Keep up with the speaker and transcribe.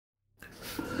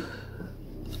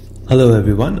Hello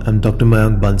everyone, I'm Dr.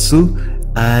 Mayank Bansal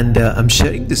and I'm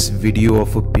sharing this video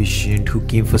of a patient who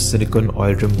came for silicone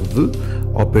oil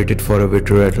removal, operated for a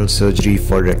Vitreo-Retinal surgery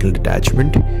for retinal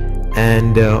detachment,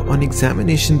 and on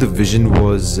examination the vision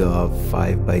was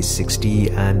 5/60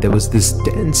 and there was this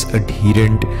dense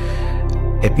adherent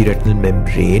epiretinal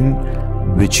membrane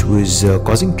which was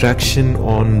causing traction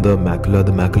on the macula.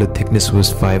 The macular thickness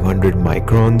was 500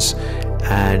 microns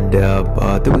and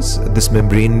there was this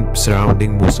membrane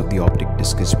surrounding most of the optic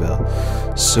disc as well.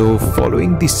 So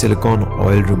following the silicone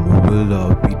oil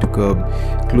removal, we took a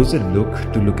closer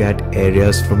look at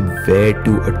areas from where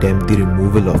to attempt the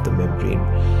removal of the membrane,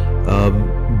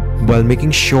 while making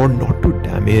sure not to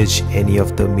damage any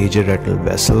of the major retinal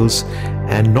vessels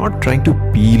and not trying to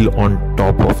peel on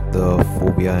top of the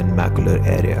fovea and macular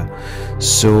area.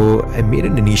 So I made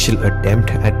an initial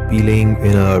attempt at peeling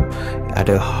at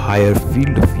a higher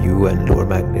field of view and lower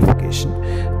magnification,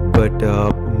 but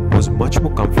was much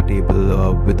more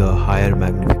comfortable with a higher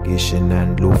magnification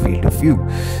and low field of view.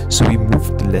 So we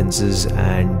moved the lenses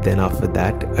and then after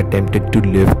that attempted to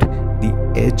lift the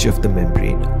edge of the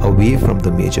membrane away from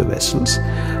the major vessels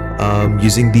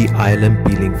using the ILM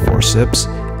peeling forceps,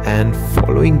 and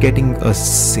following getting a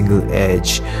single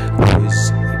edge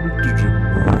was able to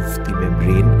remove the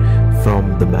membrane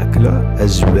from the macula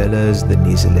as well as the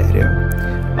nasal area,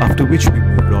 after which we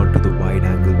moved on to the wide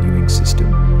angle viewing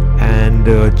system and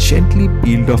gently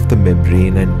peeled off the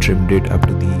membrane and trimmed it up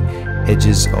to the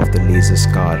edges of the laser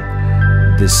scar.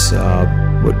 This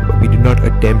we did not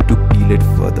attempt to peel it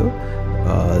further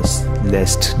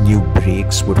lest new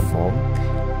breaks would form,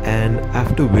 and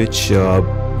after which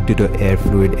did an air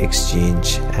fluid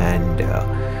exchange and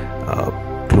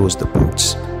close the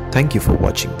ports. Thank you for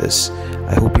watching this.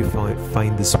 I hope you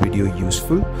find this video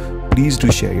useful. Please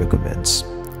do share your comments.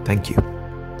 Thank you.